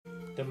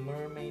The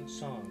Mermaid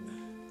Song.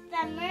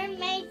 The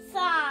Mermaid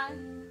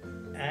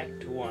Song.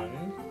 Act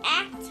 1.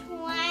 Act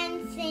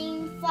 1,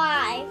 Scene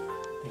 5.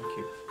 Thank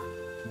you.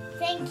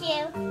 Thank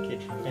you. Okay,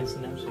 and so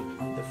now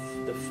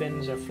the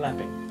fins are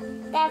flapping.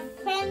 The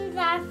fins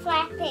are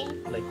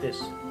flapping. Like this.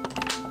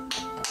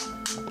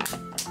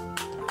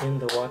 In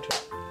the water.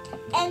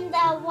 In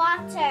the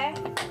water.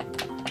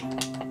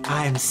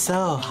 I'm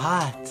so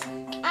hot.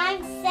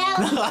 I'm so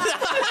hot.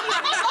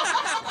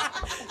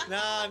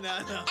 No.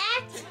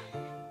 Act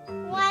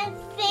 1,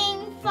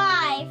 Scene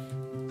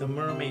 5. The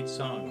Mermaid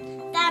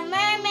Song. The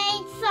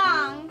Mermaid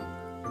Song.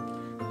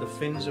 The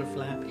fins are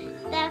flapping.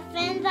 The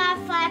fins are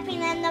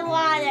flapping in the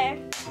water.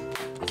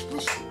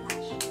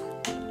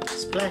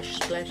 Splash,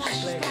 splash,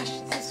 splash.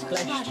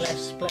 Splash, splash,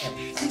 splash.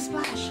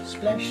 Splash.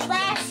 Splash,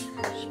 Splash.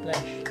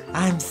 splash.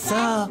 I'm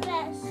so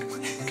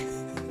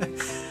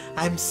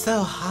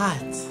Splash.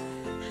 hot.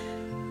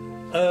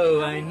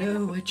 Oh, I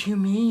know what you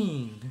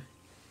mean.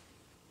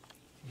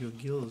 Your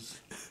gills.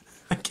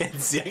 I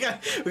can't see.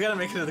 We gotta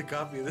make another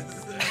copy of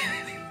this.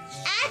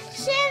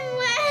 Action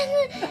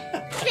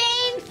 1,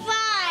 Scene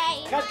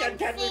 5. Cut,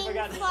 we Scene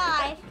forgot.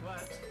 5.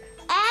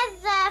 As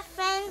the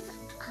fins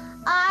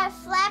are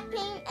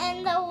flapping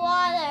in the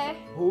water.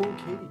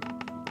 Okay.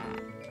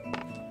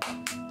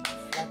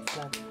 Flap,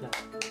 flap, flap.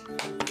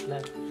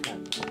 Flap,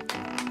 flap.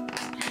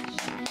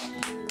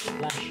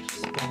 Splash,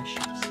 splash,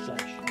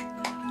 splash.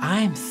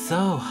 I'm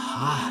so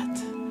hot.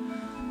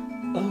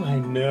 Oh, I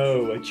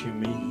know what you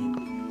mean.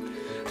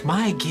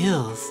 My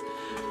gills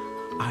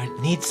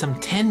need some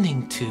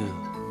tending to.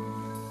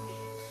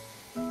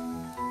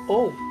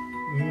 Oh,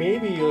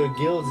 maybe your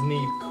gills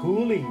need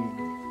cooling.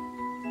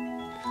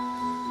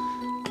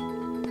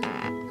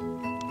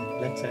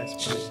 Let's ask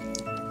Paddy.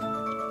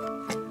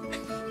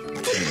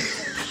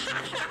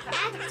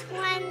 Act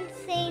 1,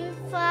 Scene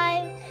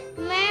 5.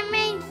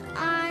 Mermaids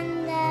on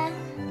the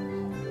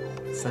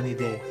Sunny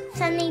day.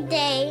 sunny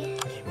day.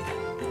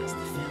 That's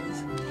the fins.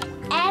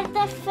 As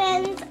the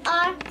fins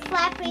are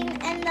flapping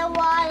in the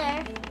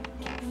water.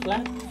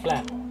 Flap,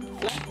 flap,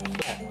 flap,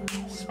 flap.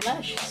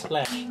 Splash,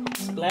 splash,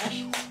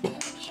 splash,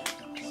 splash.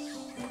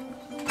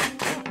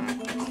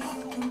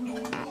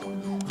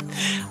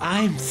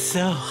 I'm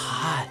so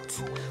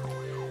hot.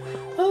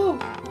 Oh,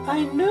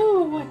 I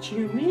know what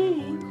you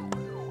mean.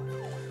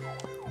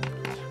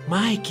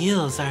 My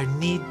gills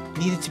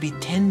needed to be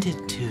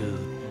tended to.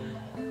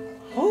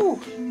 Oh,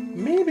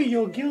 maybe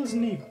your gills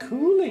need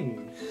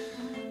cooling.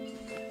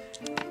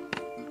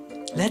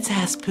 Let's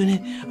ask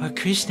Punit or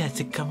Krishna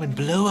to come and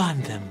blow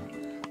on them.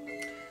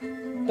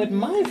 But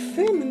my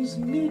fins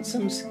need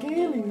some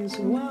scaling as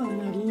well,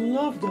 and I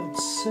love that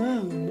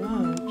so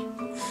much.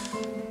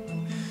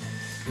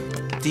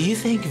 Do you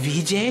think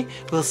Vijay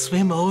will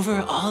swim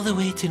over all the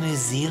way to New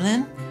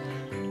Zealand?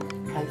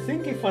 I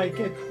think if I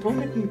get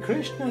Punit and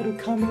Krishna to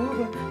come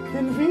over,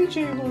 then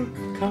Vijay will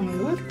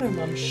come with them.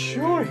 I'm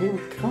sure he'll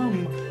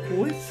come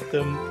with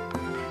them.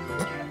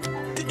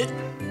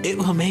 It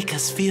will make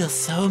us feel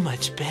so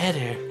much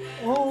better.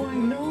 Oh, I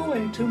know,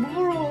 and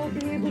tomorrow I'll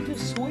be able to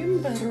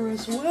swim better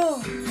as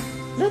well.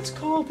 Let's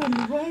call them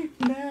right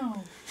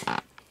now.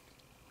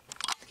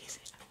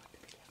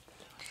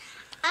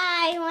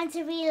 I want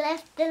to be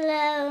left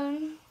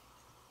alone.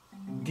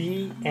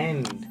 The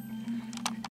end.